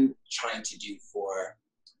what I'm trying to do for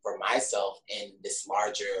myself in this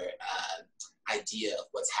larger idea of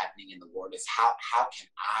what's happening in the world, is how can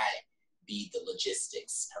I be the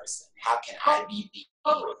logistics person? How can I be the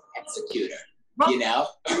executor? You know?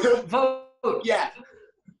 Vote. Yeah.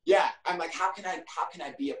 I'm like, how can I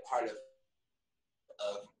be a part of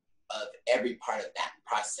every part of that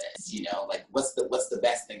process? You know, like what's the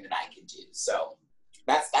best thing that I can do? So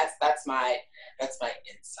that's my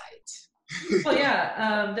insight. Well,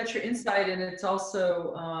 yeah, that's your insight, and it's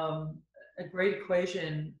also a great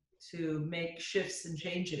equation to make shifts and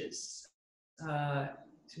changes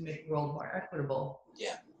to make the world more equitable.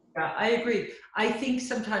 Yeah. Yeah, I agree. I think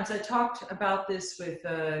sometimes I talked about this with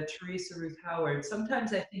Teresa Ruth Howard.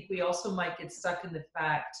 Sometimes I think we also might get stuck in the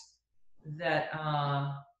fact that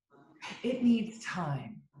it needs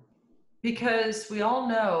time, because we all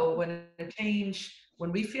know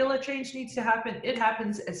when we feel a change needs to happen, it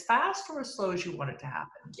happens as fast or as slow as you want it to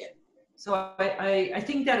happen. Yeah. So I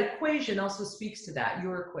think that equation also speaks to that,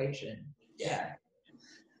 your equation. Yeah.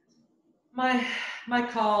 My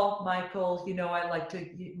call, Michael. You know, I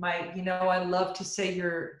love to say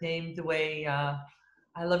your name the way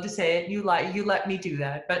I love to say it. You let me do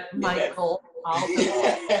that. But Michael,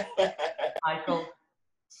 Michael.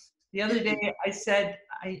 The other day I said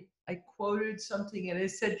I quoted something and I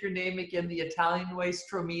said your name again the Italian way,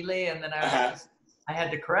 Stromile, and then I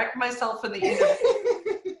had to correct myself in the interview.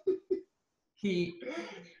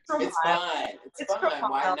 It's fine. It's fine.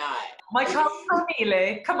 Why not? Michael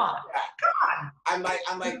Stromile, come on. Yeah. Come on.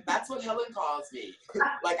 I'm like, that's what Helen calls me.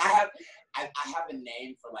 Like I have a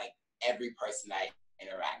name for like every person I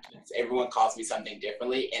interact with. So everyone calls me something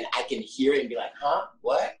differently, and I can hear it and be like, huh?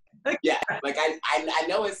 What? Yeah. Like I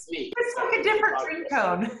know it's me. It's like a different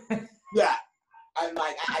ringtone. Yeah. I'm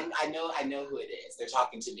like, I know who it is. They're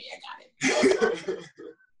talking to me. I got it.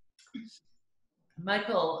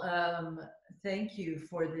 Michael, thank you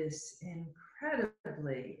for this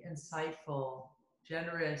incredibly insightful,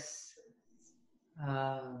 generous,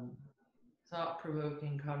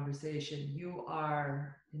 thought-provoking conversation. You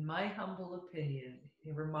are, in my humble opinion,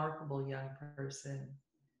 a remarkable young person,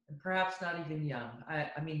 and perhaps not even young.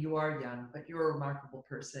 I mean, you are young, but you're a remarkable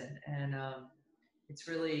person, and it's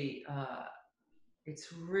really a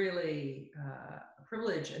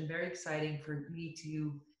privilege and very exciting for me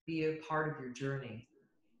to be a part of your journey,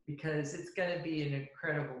 because it's going to be an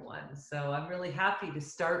incredible one. So I'm really happy to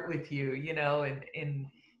start with you, you know, in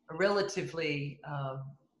a relatively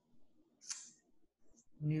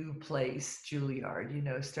new place, Juilliard, you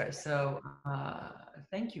know, start. So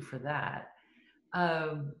thank you for that.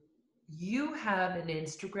 You have an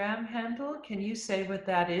Instagram handle. Can you say what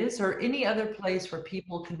that is, or any other place where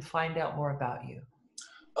people can find out more about you?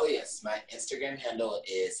 Oh yes, my Instagram handle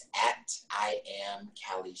is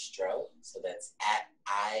 @IamCallyStro. So that's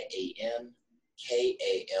 @IamKalystro.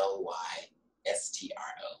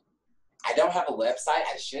 I don't have a website.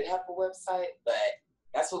 I should have a website, but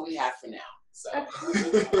that's what we have for now. So.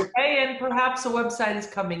 Hey, and perhaps a website is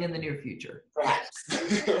coming in the near future. Perhaps.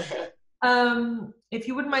 If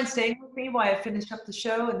you wouldn't mind staying with me while I finish up the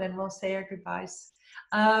show, and then we'll say our goodbyes.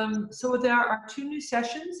 So there are 2 new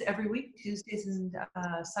sessions every week, Tuesdays and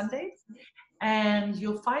Sundays, and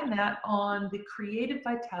you'll find that on the Creative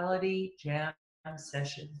Vitality Jam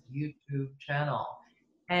Sessions YouTube channel.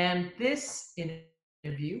 And this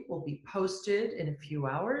interview will be posted in a few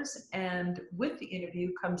hours, and with the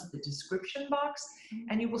interview comes the description box,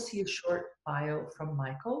 and you will see a short bio from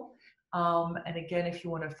Michael. And again, if you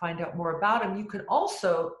want to find out more about him, you can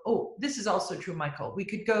also, oh, this is also true, Michael, we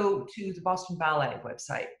could go to the Boston Ballet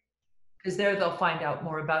website, because there they'll find out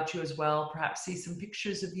more about you as well, perhaps see some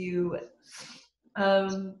pictures of you.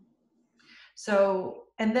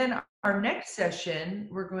 And then our next session,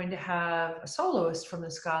 we're going to have a soloist from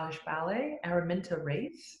the Scottish Ballet, Araminta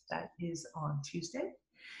Wraith. That is on Tuesday.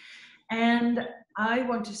 And I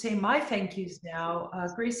want to say my thank yous now.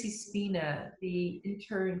 Gracie Spina, the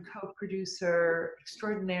intern co-producer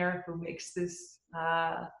extraordinaire who makes these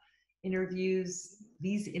interviews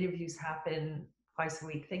happen twice a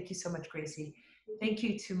week. Thank you so much, Gracie. Thank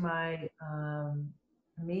you to my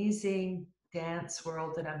amazing dance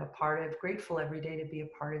world that I'm a part of. Grateful every day to be a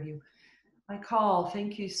part of you. Michael,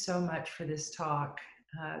 thank you so much for this talk.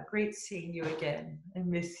 Great seeing you again. I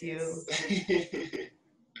miss you.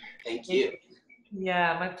 Thank you.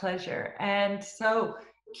 Yeah, my pleasure. And so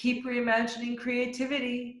keep reimagining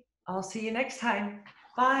creativity. I'll see you next time.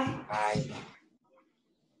 Bye. Bye.